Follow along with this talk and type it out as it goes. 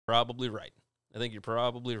probably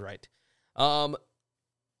right.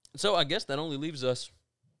 So I guess that only leaves us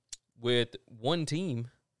with one team.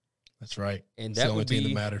 That's right. And that's the only team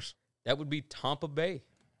that matters. That would be Tampa Bay.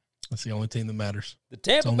 That's the only team that matters. The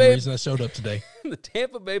Tampa Bay. The only reason I showed up today. The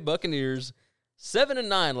Tampa Bay Buccaneers,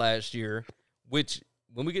 7-9 last year, which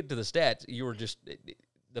when we get to the stats,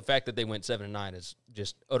 the fact that they went 7-9 is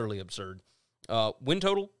just utterly absurd. Win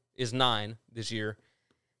total is 9 this year.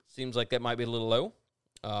 Seems like that might be a little low.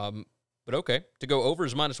 But okay. To go over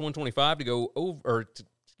is -125. To go over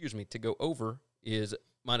is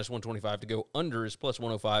 -125. To go under is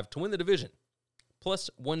 +105. To win the division,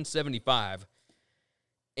 +175.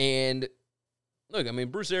 And look, I mean,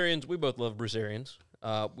 Bruce Arians, we both love Bruce Arians.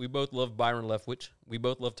 We both love Byron Leftwich. We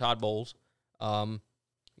both love Todd Bowles.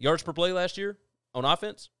 Yards per play last year on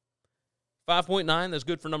offense, 5.9. That's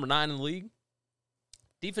good for number 9 in the league.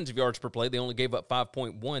 Defensive yards per play, they only gave up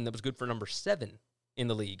 5.1. That was good for number 7 in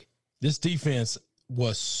the league. This defense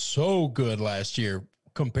was so good last year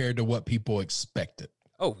compared to what people expected.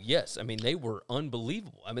 Oh, yes. I mean, they were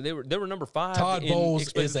unbelievable. I mean, they were number 5 Todd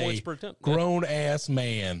Bowles is a per attempt. grown-ass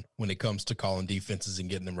man when it comes to calling defenses and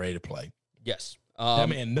getting them ready to play. Yes. That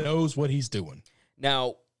man knows what he's doing.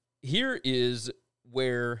 Now, here is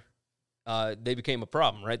where they became a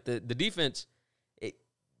problem, right? The defense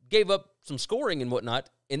gave up some scoring and whatnot,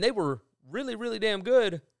 and they were really, really damn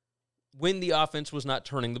good when the offense was not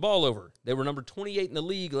turning the ball over. They were number 28 in the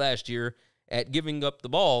league last year at giving up the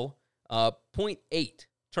ball, 0.8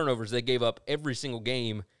 turnovers they gave up every single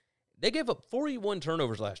game. They gave up 41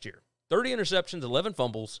 turnovers last year, 30 interceptions, 11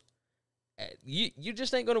 fumbles. You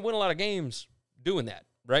just ain't going to win a lot of games doing that,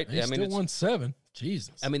 right? They still won 7.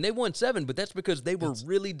 Jesus. I mean, they won 7, but that's because they were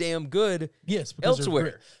really damn good because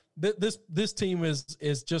elsewhere. This team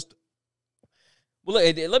is just. Well,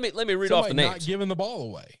 let me read off the names. Not giving the ball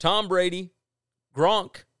away. Tom Brady,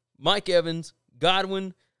 Gronk, Mike Evans,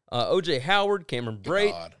 Godwin, O.J. Howard, Cameron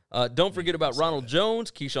Brate. Don't forget about Ronald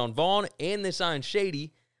Jones, Keyshawn Vaughn, and they signed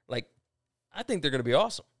Shady. Like, I think they're going to be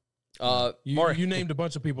awesome. You named a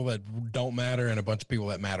bunch of people that don't matter and a bunch of people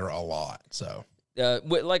that matter a lot. So,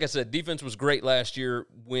 like I said, defense was great last year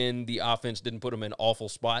when the offense didn't put them in awful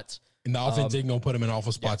spots. And the offense ain't going to put them in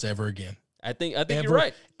awful spots ever again. I think you're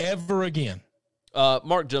right. Ever again.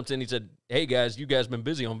 Mark jumps in. He said, "Hey guys, you guys been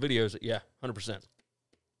busy on videos." Yeah,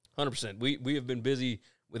 100%. We have been busy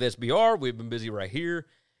with SBR. We've been busy right here,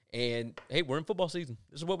 and hey, we're in football season.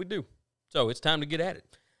 This is what we do. So it's time to get at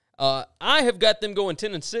it. I have got them going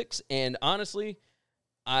 10-6, and honestly,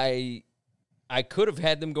 I could have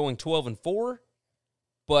had them going 12-4,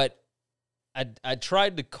 but I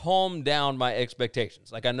tried to calm down my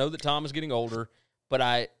expectations. Like, I know that Tom is getting older, but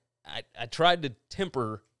I tried to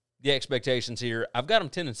temper the expectations here. I've got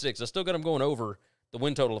them 10-6. I still got them going over the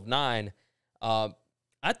win total of 9. I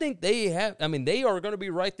think they are going to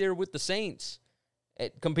be right there with the Saints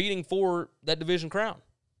at competing for that division crown.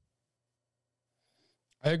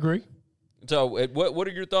 I agree. So, what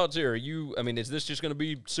are your thoughts here? Is this just going to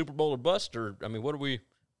be Super Bowl or bust, or what are we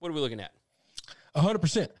looking at?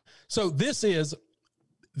 100%. So this is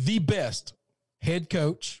the best head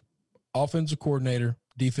coach, offensive coordinator,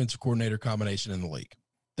 defensive coordinator combination in the league.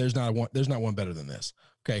 There's not one better than this.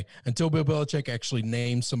 Okay. Until Bill Belichick actually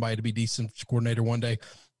names somebody to be defensive coordinator one day,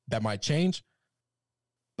 that might change.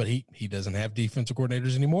 But he doesn't have defensive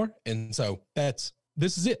coordinators anymore. And so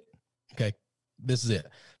this is it. Okay. This is it.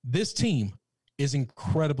 This team is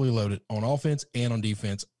incredibly loaded on offense and on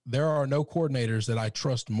defense. There are no coordinators that I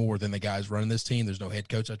trust more than the guys running this team. There's no head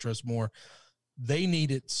coach I trust more. They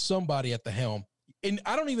needed somebody at the helm. And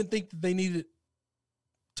I don't even think that they needed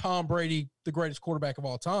Tom Brady, the greatest quarterback of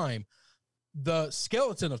all time. The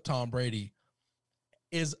skeleton of Tom Brady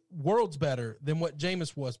is worlds better than what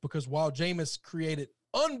Jameis was, because while Jameis created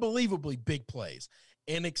unbelievably big plays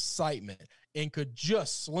and excitement and could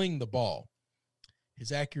just sling the ball,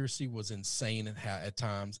 his accuracy was insane at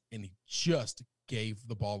times, and he just gave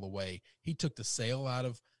the ball away. He took the sail out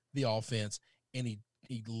of the offense, and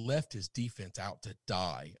he left his defense out to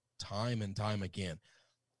die time and time again.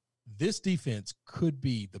 This defense could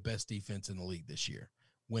be the best defense in the league this year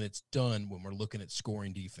when it's done, when we're looking at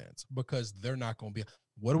scoring defense, because they're not going to be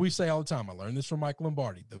 – what do we say all the time? I learned this from Mike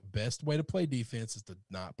Lombardi. The best way to play defense is to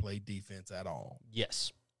not play defense at all.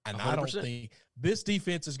 Yes. And 100%. I don't think this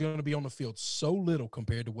defense is going to be on the field so little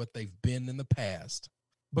compared to what they've been in the past.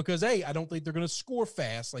 Because, A, I don't think they're going to score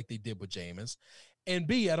fast like they did with Jameis. And,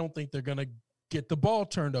 B, I don't think they're going to get the ball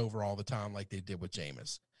turned over all the time like they did with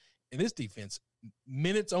Jameis. And this defense,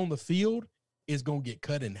 minutes on the field, is going to get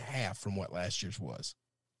cut in half from what last year's was.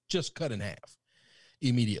 Just cut in half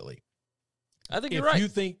immediately. I think you're right.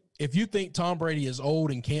 If you think Tom Brady is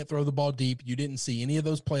old and can't throw the ball deep, you didn't see any of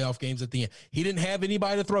those playoff games at the end. He didn't have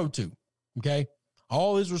anybody to throw to, okay?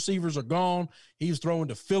 All his receivers are gone. He was throwing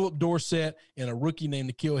to Philip Dorsett and a rookie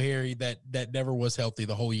named N'Keal Harry that never was healthy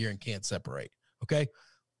the whole year and can't separate, okay?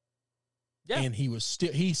 Yeah. And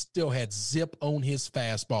he still had zip on his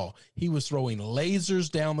fastball. He was throwing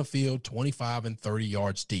lasers down the field 25 and 30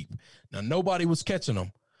 yards deep. Now, nobody was catching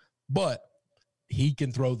him, but he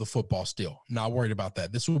can throw the football still. Not worried about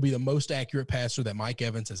that. This will be the most accurate passer that Mike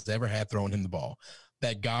Evans has ever had throwing him the ball,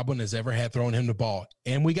 that Godwin has ever had throwing him the ball.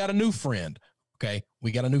 And we got a new friend, okay?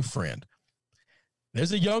 We got a new friend.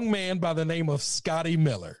 There's a young man by the name of Scotty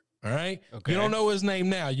Miller. All right. Okay. You don't know his name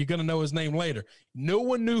now. You're going to know his name later. No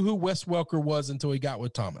one knew who Wes Welker was until he got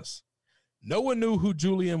with Thomas. No one knew who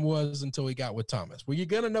Julian was until he got with Thomas. Well, you're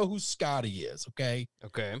going to know who Scotty is. Okay.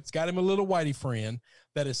 Okay. It's got him a little whitey friend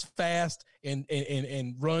that is fast and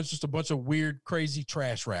runs just a bunch of weird, crazy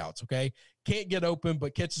trash routes. Okay. Can't get open,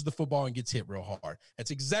 but catches the football and gets hit real hard.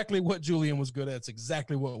 That's exactly what Julian was good at. That's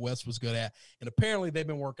exactly what Wes was good at. And apparently they've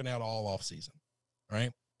been working out all off season. All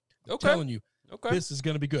right. I'm telling you. Okay. This is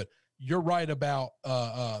going to be good. You're right about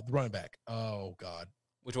the running back. Oh, God.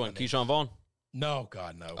 Which one? Keyshawn Vaughn? No,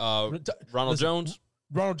 God, no. Ronald Jones?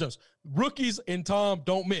 Ronald Jones. Rookies and Tom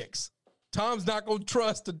don't mix. Tom's not going to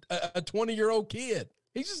trust a 20-year-old kid.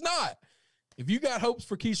 He's just not. If you got hopes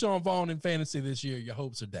for Keyshawn Vaughn in fantasy this year, your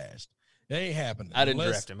hopes are dashed. It ain't happening. I didn't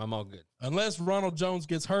draft him. I'm all good. Unless Ronald Jones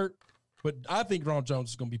gets hurt. But I think Ronald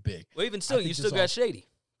Jones is going to be big. Well, even still, you still got Shady.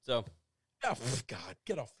 So... Oh, God,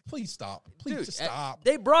 get off. Please stop. Please just stop.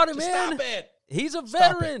 They brought him just in. Stop it. He's a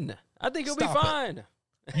veteran. I think he'll be fine.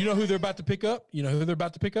 You know who they're about to pick up? Leonard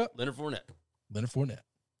Fournette. Leonard Fournette.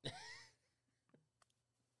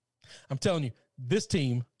 I'm telling you, this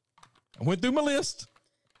team, I went through my list.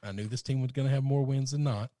 I knew this team was going to have more wins than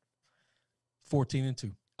not.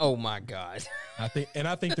 14-2. Oh, my God. I think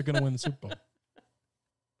they're going to win the Super Bowl.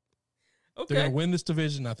 Okay. They're going to win this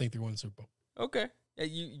division. I think they're going to the Super Bowl. Okay.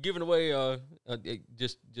 You giving away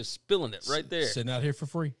just spilling it right there. Sitting out here for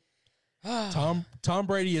free. Tom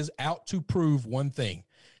Brady is out to prove one thing.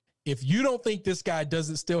 If you don't think this guy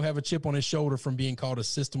doesn't still have a chip on his shoulder from being called a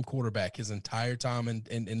system quarterback his entire time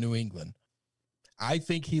in New England, I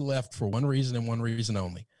think he left for one reason and one reason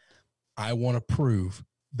only. I want to prove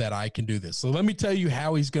that I can do this. So let me tell you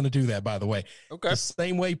how he's going to do that, by the way. Okay. The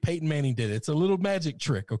same way Peyton Manning did it. It's a little magic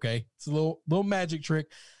trick, okay? It's a little magic trick.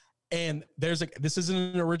 And this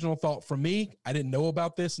isn't an original thought from me. I didn't know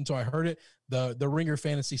about this until I heard it. The Ringer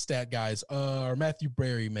fantasy stat guys, or Matthew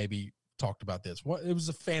Berry maybe talked about this. It was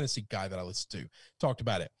a fantasy guy that I listened to, talked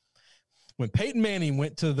about it. When Peyton Manning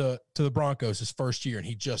went to the Broncos his first year and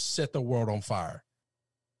he just set the world on fire,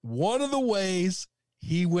 one of the ways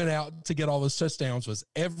he went out to get all those touchdowns was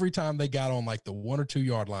every time they got on like the 1 or 2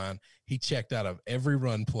 yard line, he checked out of every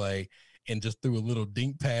run play and just threw a little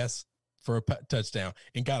dink pass for a touchdown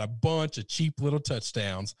and got a bunch of cheap little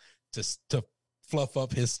touchdowns to fluff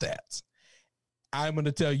up his stats. I'm going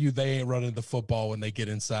to tell you, they ain't running the football when they get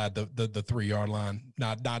inside the 3 yard line.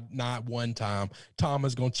 Not one time. Tom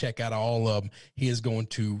is going to check out all of them. He is going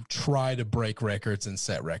to try to break records and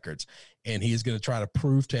set records. And he is going to try to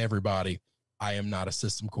prove to everybody, I am not a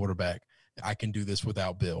system quarterback. I can do this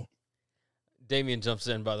without Bill. Damian jumps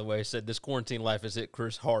in, by the way, said this quarantine life is hit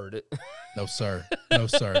Chris hard. No, sir. No,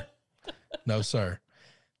 sir. No, sir.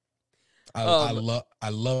 I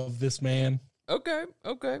love this man. Okay.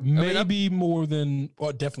 Maybe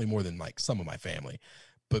definitely more than like some of my family,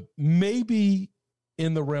 but maybe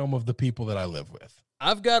in the realm of the people that I live with.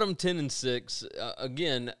 I've got them 10-6.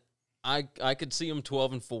 Again, I could see them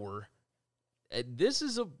 12-4. This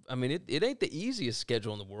is it ain't the easiest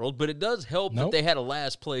schedule in the world, but it does help that they had a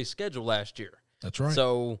last place schedule last year. That's right.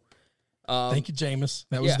 So. Thank you, Jameis.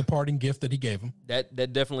 That was the parting gift that he gave him. That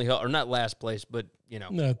definitely helped. Or not last place, but,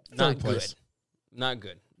 not good. Not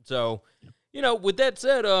good. So, with that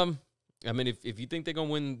said, if you think they're going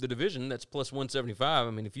to win the division, that's plus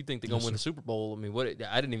 175. If you think they're going to win the Super Bowl,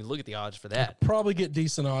 I didn't even look at the odds for that. Probably get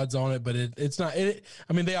decent odds on it, but it's not.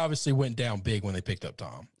 They obviously went down big when they picked up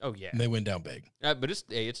Tom. Oh, yeah. And they went down big. But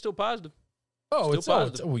it's still positive. Oh, it's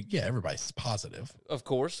positive. Yeah, everybody's positive. Of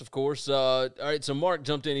course. All right, so Mark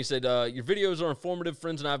jumped in. He said, your videos are informative.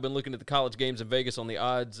 Friends and I have been looking at the college games in Vegas on the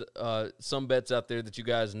odds. Some bets out there that you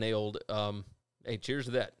guys nailed. Hey, cheers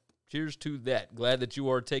to that. Cheers to that. Glad that you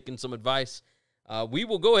are taking some advice. We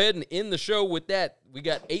will go ahead and end the show with that. We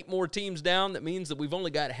got 8 more teams down. That means that we've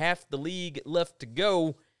only got half the league left to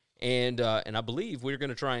go. And I believe we're going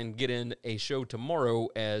to try and get in a show tomorrow,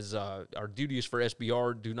 as our duties for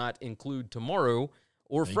SBR do not include tomorrow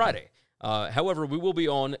or Friday. However, we will be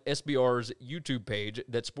on SBR's YouTube page,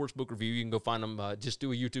 that's Sportsbook Review. You can go find them. Just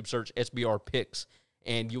do a YouTube search, SBR Picks,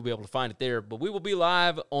 and you'll be able to find it there. But we will be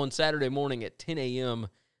live on Saturday morning at 10 a.m.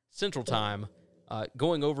 Central Time,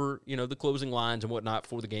 going over, the closing lines and whatnot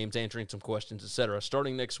for the games, answering some questions, etc.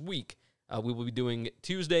 Starting next week, we will be doing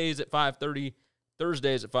Tuesdays at 5:30,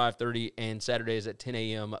 Thursdays at 5:30, and Saturdays at 10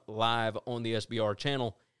 a.m. live on the SBR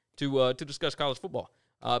channel to discuss college football.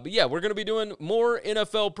 But yeah, we're going to be doing more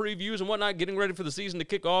NFL previews and whatnot, getting ready for the season to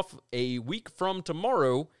kick off a week from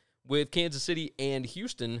tomorrow with Kansas City and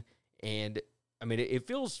Houston. And, I mean,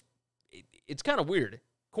 it's kind of weird.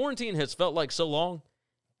 Quarantine has felt like so long,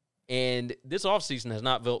 and this offseason has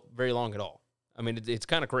not felt very long at all. I mean, it's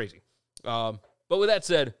kind of crazy. But with that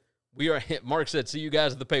said, Mark said, see you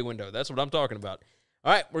guys at the pay window. That's what I'm talking about.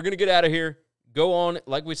 All right, we're going to get out of here. Go on,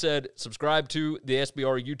 like we said, subscribe to the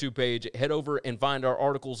SBR YouTube page. Head over and find our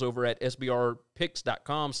articles over at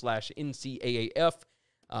sbrpicks.com/NCAAF.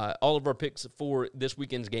 All of our picks for this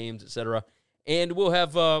weekend's games, etc. And we'll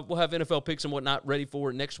have NFL picks and whatnot ready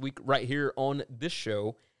for next week right here on this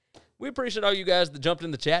show. We appreciate all you guys that jumped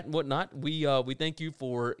in the chat and whatnot. We thank you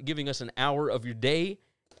for giving us an hour of your day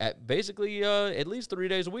at basically at least 3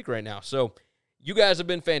 days a week right now. So you guys have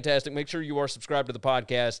been fantastic. Make sure you are subscribed to the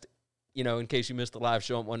podcast, in case you missed the live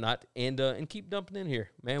show and whatnot, and keep dumping in here,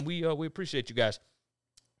 man. We appreciate you guys.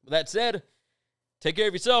 With that said, take care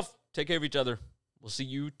of yourself, take care of each other. We'll see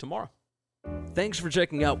you tomorrow. Thanks for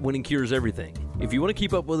checking out Winning Cures Everything. If you want to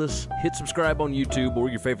keep up with us, hit subscribe on YouTube or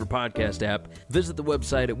your favorite podcast app. Visit the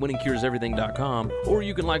website at winningcureseverything.com, or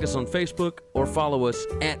you can like us on Facebook or follow us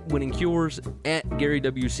at Winning Cures, at Gary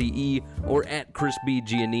WCE, or at Chris B.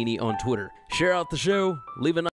 Giannini on Twitter. Share out the show, leave a